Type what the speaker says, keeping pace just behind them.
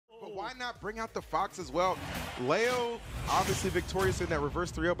why not bring out the Fox as well? Leo, obviously victorious in that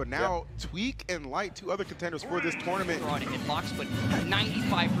reverse 3-0, but now Tweek and Light, two other contenders for this tournament. Throwing a hitbox, but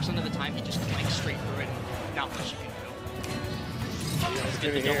 95% of the time he just clanks straight through it. Not much you can do. Let's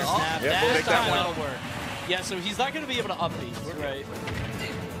get the double snap. That That'll one. work. Yeah, so he's not going to be able to up these, right?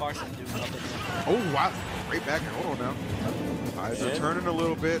 Fox can do up it. Oh, wow. Great back here. Hold on now. Eyes are turning a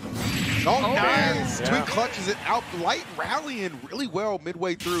little bit. Oh, nice. Yeah. Tweek clutches it out. Light rallying really well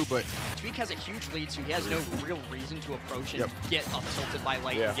midway through, but Tweek has a huge lead, so he has no real reason to approach and get up tilted by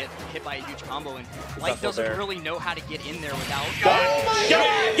Light and get hit by a huge combo. And Light doesn't really know how to get in there without. Oh my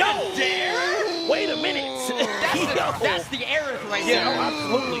God! Yo, there! Wait a minute! That's the error right there. Yeah,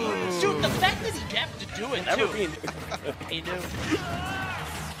 absolutely. Dude, the fact that he kept to do it, too. He knew.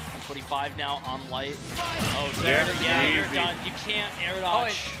 25 now on Light. Oh, there. Yeah, you're done. You can't air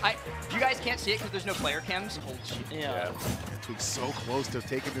dodge. You guys can't see it because there's no player cams. Yeah. Tweek's so close to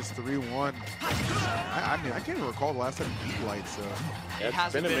taking this 3-1. I mean, I can't even recall the last time he beat Light, so. It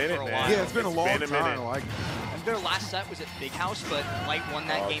hasn't been for a while. Yeah, it's been a long time. Like, and their last set was at Big House, but Light won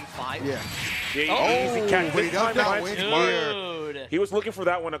that game 5. Yeah. Easy catch. Wait, Dude. He was looking for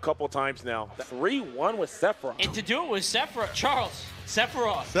that one a couple times now. 3-1 with Sephiroth. And to do it with Sephiroth. Charles,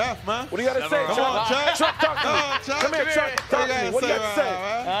 Sephiroth. Seth, man. What do you got to say, Come on, Chuck. Chuck, talk to me. Come here, Chuck. Talk to me. What do you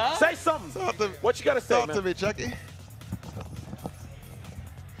got to say? Say something. What you got to say, man? Talk to me, Chucky.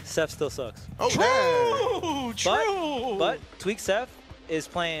 Seth still sucks. Oh, True. But Tweek Seth is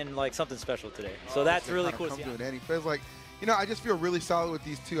playing like something special today. So that's really cool. He feels like, you know, I just feel really solid with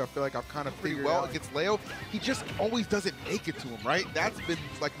these two. I feel like I've kind of figured well against Leo. He just always doesn't make it to him, right? That's been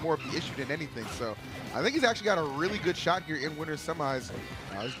like more of the issue than anything. So I think he's actually got a really good shot here in winner's semis.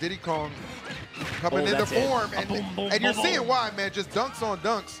 It's Diddy Kong coming into form, and you're seeing why, man. Just dunks on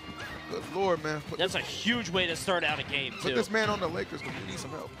dunks. Good Lord, man. That's a huge way to start out a game, too. Put this man on the Lakers because we need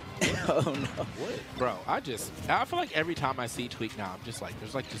some help. Oh, no. What? Bro, I feel like every time I see Tweek now, I'm just like,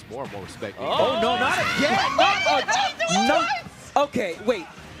 there's like just more and more respect. Oh, no, not again. No. Okay, wait.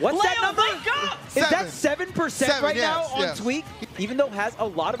 What's that number? Is that 7% right now on Tweek? Even though has a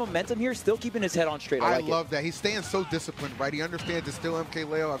lot of momentum here, still keeping his head on straight. I love that. He's staying so disciplined, right? He understands it's still MK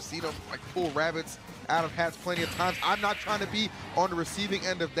Leo. I've seen him like pull rabbits out of hats plenty of times. I'm not trying to be on the receiving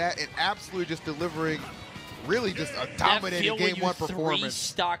end of that and absolutely just delivering really just a dominating game one performance.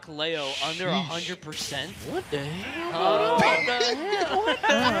 Stock Leo under 100%. What the hell?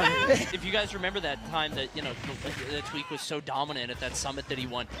 If you guys remember that time that, you know, the Tweek was so dominant at that summit that he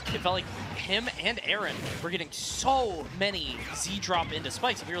won, it felt like him and Aaron were getting so many Z drop into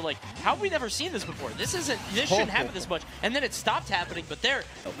spikes. And we were like, how have we never seen this before? This shouldn't happen this much. And then it stopped happening, but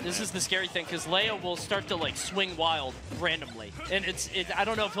this is the scary thing, because Leo will start to like swing wild randomly. And I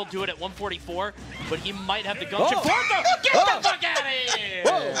don't know if he'll do it at 144, but he might have the gumption. Get the fuck out of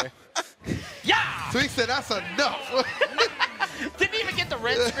here! Yeah! So he said, that's enough. Didn't even get the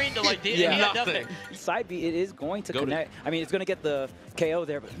red screen to like, he had nothing. Side B, it is going to connect. I mean, it's going to get the KO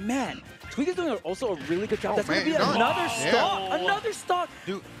there, but man, Tweek is doing also a really good job. That's going to be another stock. Another stock.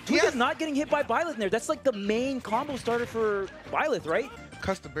 Dude, Tweek is not getting hit by Byleth in there. That's like the main combo starter for Byleth, right?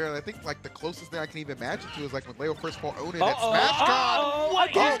 Custom barely. I think like the closest thing I can even imagine to is like when Leo first fought Onin at Smash God.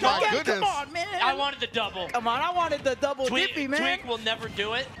 What? Oh my goodness. Come on, man. I wanted the double. Come on, I wanted the double dippy, man. Tweek will never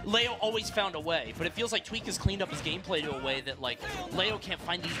do it. Leo always found a way, but it feels like Tweek has cleaned up his gameplay to a way that like Leo can't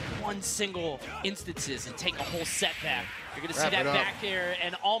find these one single instances and take a whole setback. You're going to see that back air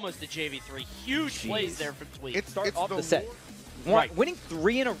and almost the JV3. Huge plays there from Tweek. It starts off the set. Winning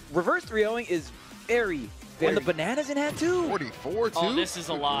 3 in a reverse 3-0ing is very. And the bananas in hand too. 44 too. Oh, this is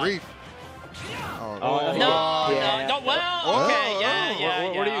a lot. No, well, okay,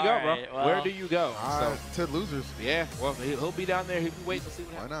 yeah. Where do you go, bro? Right, well. Where do you go? To losers. Yeah, well, he'll be down there. He'll be waiting to see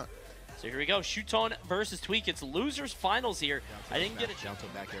what happens. Why not? So here we go, Shuton versus Tweek. It's losers finals here. I didn't get it.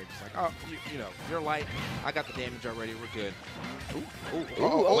 Downto back there, just like, oh, you know, you're light. I got the damage already. We're good.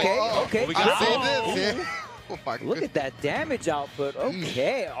 Okay. We gotta save this. Yeah. Look at that damage output.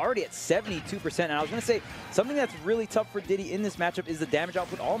 Okay, already at 72%. And I was going to say, something that's really tough for Diddy in this matchup is the damage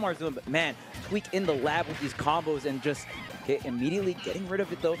output all Mar's doing. But man, Tweek in the lab with these combos and just immediately getting rid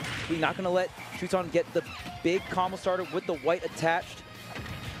of it though. We're not going to let Shuton get the big combo starter with the white attached.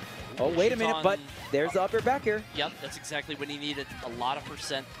 Oh, wait a minute, but there's the upper back here. Yep, that's exactly what he needed, a lot of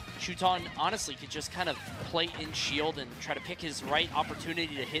percent. Shuton, honestly, could just kind of play in shield and try to pick his right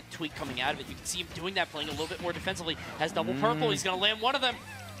opportunity to hit Tweek coming out of it. You can see him doing that, playing a little bit more defensively. Has double purple, he's going to land one of them.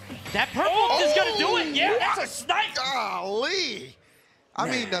 That purple is going to do it. Yeah, that's a snipe. Golly. I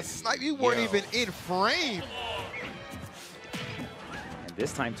mean, the snipe, you weren't even in frame. And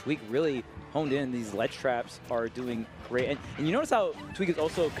this time, Tweek really honed in. These ledge traps are doing great. And you notice how Tweek is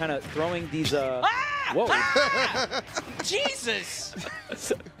also kind of throwing these... Whoa. Jesus!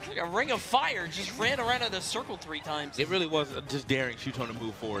 Like a ring of fire, just ran around in a circle 3 times. It really was just daring Shuton to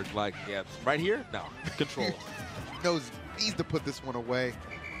move forward. Like, yeah, right here? No. Control. Needs to put this one away.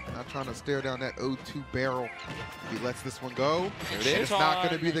 Not trying to stare down that 0-2 barrel. If he lets this one go, it's not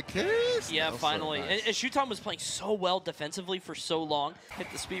going to be the case. Yeah, finally. Nice. And Shuton was playing so well defensively for so long. Hit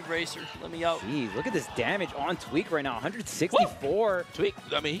the speed racer. Let me out. Jeez, look at this damage on Tweek right now. 164. Tweek,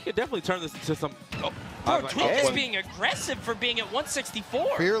 I mean, he could definitely turn this into some... Bro, Tweek is being aggressive for being at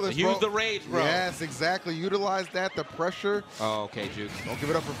 164. Fearless, Use the rage, bro. Yes, exactly. Utilize that, the pressure. Oh, okay, Juke. Don't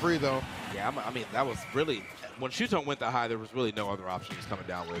give it up for free, though. Yeah, I mean, that was really... When Shuton went that high, there was really no other option he was coming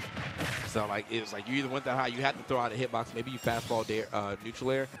down with. So, like, it was like you either went that high, you had to throw out a hitbox, maybe you fastball neutral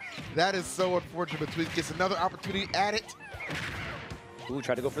air. That is so unfortunate, but Tweek gets another opportunity at it. Ooh,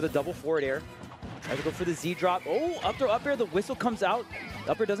 try to go for the double forward air. Try to go for the Z drop. Oh, up throw up air, the whistle comes out.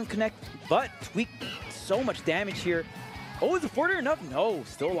 Up air doesn't connect, but Tweek, so much damage here. Oh, is the forward air enough? No,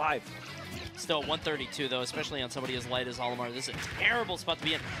 still alive. Still 132 though, especially on somebody as light as Olimar. This is a terrible spot to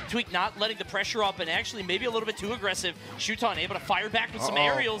be in. Tweek not letting the pressure up and actually maybe a little bit too aggressive. Shuton able to fire back with some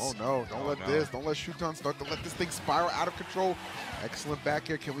aerials. Oh no, don't let Shuton start to let this thing spiral out of control. Excellent back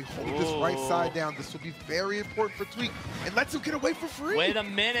here. Can we hold this right side down? This will be very important for Tweek. And lets him get away for free. Wait a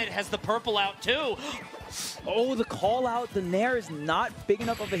minute, has the purple out too. Oh, the call out. The Nair is not big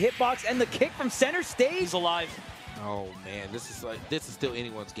enough of a hitbox, and the kick from center stage. He's alive. Oh man, this is still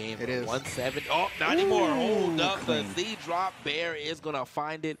anyone's game. It is 170. Oh, not anymore. Hold up, the Z drop. Bear is gonna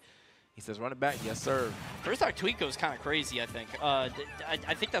find it. He says, "Run it back, yes sir." First off, Tweek goes kind of crazy. I think. I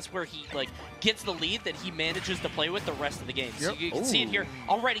think that's where he like gets the lead that he manages to play with the rest of the game. Yep. So you can see it here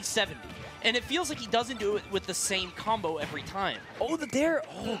already 70. And it feels like he doesn't do it with the same combo every time. Oh, the dare.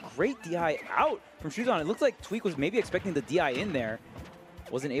 Oh, great DI out from Shuton. It looks like Tweek was maybe expecting the DI in there.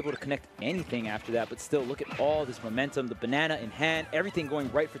 Wasn't able to connect anything after that, but still, look at all this momentum. The banana in hand, everything going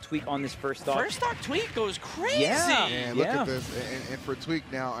right for Tweek on this first stock. First stock Tweek goes crazy. Yeah, and look at this. And for Tweek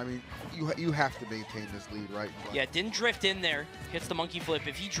now, I mean, you have to maintain this lead, right? Yeah, didn't drift in there. Hits the monkey flip.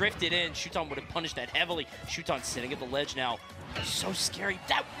 If he drifted in, Shuton would have punished that heavily. Shuton sitting at the ledge now. So scary.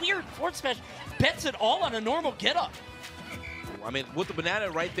 That weird forward smash bets it all on a normal get-up. I mean, with the banana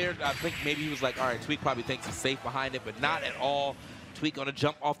right there, I think maybe he was like, all right, Tweek probably thinks he's safe behind it, but not at all. Tweek gonna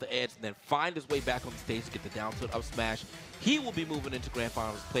jump off the edge and then find his way back on the stage to get the down tilt up smash. He will be moving into grand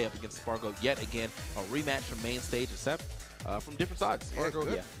finals, play up against Spargo yet again. A rematch from main stage, except from different sides.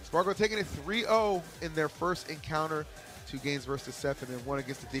 Spargo taking it 3-0 in their first encounter. 2 games versus Seth and then 1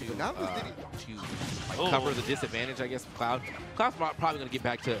 against the Diddy. But now to cover the disadvantage, I guess, Cloud. Cloud's probably going to get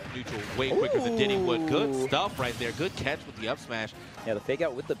back to neutral way quicker than Diddy would. Good stuff right there. Good catch with the up smash. Yeah, the fake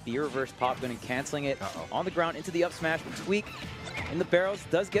out with the B reverse pop gun and canceling it on the ground into the up smash. Tweek in the barrels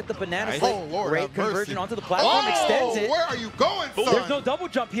does get the banana slip. Oh, Lord, great conversion onto the platform, extends it. Where are you going, son? There's no double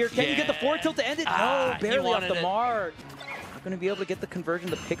jump here. Can you get the forward tilt to end it? No, barely off the mark. Not going to be able to get the conversion,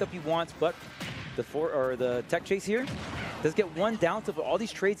 the pickup he wants, but the tech chase here does get 1 down to all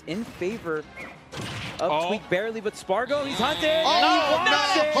these trades in favor of Tweek barely, but Spargo, he's hunting. And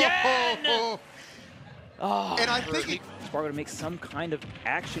I think Spargo to make some kind of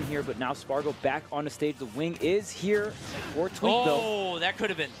action here, but now Spargo back on the stage. The wing is here for Tweek, though. Oh, that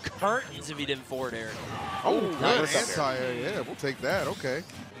could have been curtains if he didn't forward air. Oh, good anti-air. Yeah, we'll take that. Okay.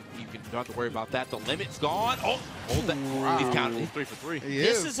 You don't have to worry about that. The limit's gone. Oh, hold that. Wow. He's counted. He's 3 for 3.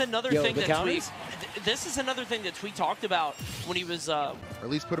 This is another thing that Tweek. This is another thing that Tweek talked about when he was. Or at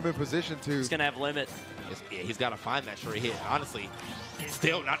least put him in position to. He's gonna have limit. He's got to find that straight hit. Honestly,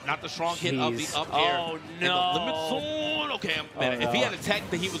 still not the strong hit of the up air. Oh no! And the limit zone. Okay, man. If he had a tech,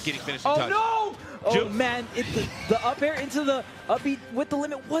 then he was getting finished. Oh no! Oh man! The up air into the up B with the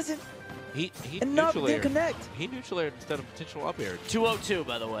limit wasn't. He neutral aired. Connect. He neutral aired instead of potential up air. 202,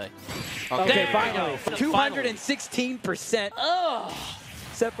 by the way. Okay, finally. 216%. Oh.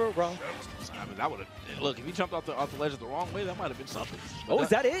 Sephiroth. I mean, that would have. Look, if he jumped off the ledge the wrong way, that might have been something. But is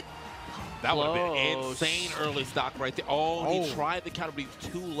that it? That would have been insane early stock right there. Oh, he tried the counter, but he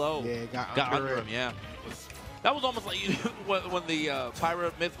was too low. Yeah, got under him. Yeah. That was almost like when the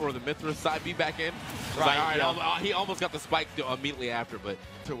Pyra Myth or the Mithra side B back in. Right. Like, he almost got the spike immediately after, but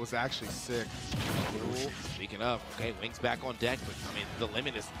it was actually sick. Speaking of, okay, wings back on deck, but I mean the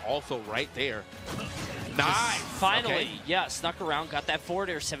limit is also right there. Nice. Finally, yeah, snuck around, got that forward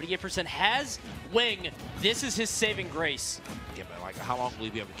air. 78% has wing. This is his saving grace. Yeah, but like, how long will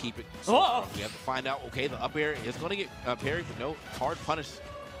he be able to keep it? So we have to find out. Okay, the up air is going to get parried, but no hard punish.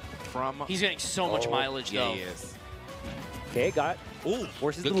 He's getting so much mileage, though. Yeah, he is. Okay, got it. Ooh,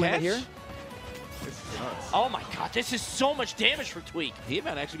 forces the limit here. Oh my god, this is so much damage for Tweek. He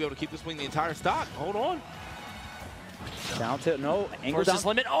might actually be able to keep this wing the entire stock. Hold on. Down to, no, angle Versus down.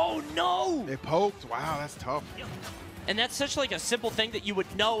 limit. Oh no! They poked. Wow, that's tough. And that's such like a simple thing that you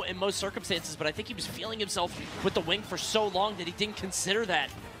would know in most circumstances, but I think he was feeling himself with the wing for so long that he didn't consider that.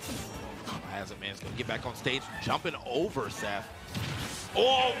 As a man's gonna get back on stage, jumping over Seth.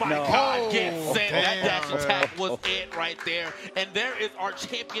 Oh my No. God, get set. Damn, That dash attack man. was it right there. And there is our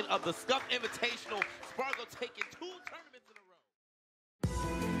champion of the Scuffed Invitational, Spargo, taking 2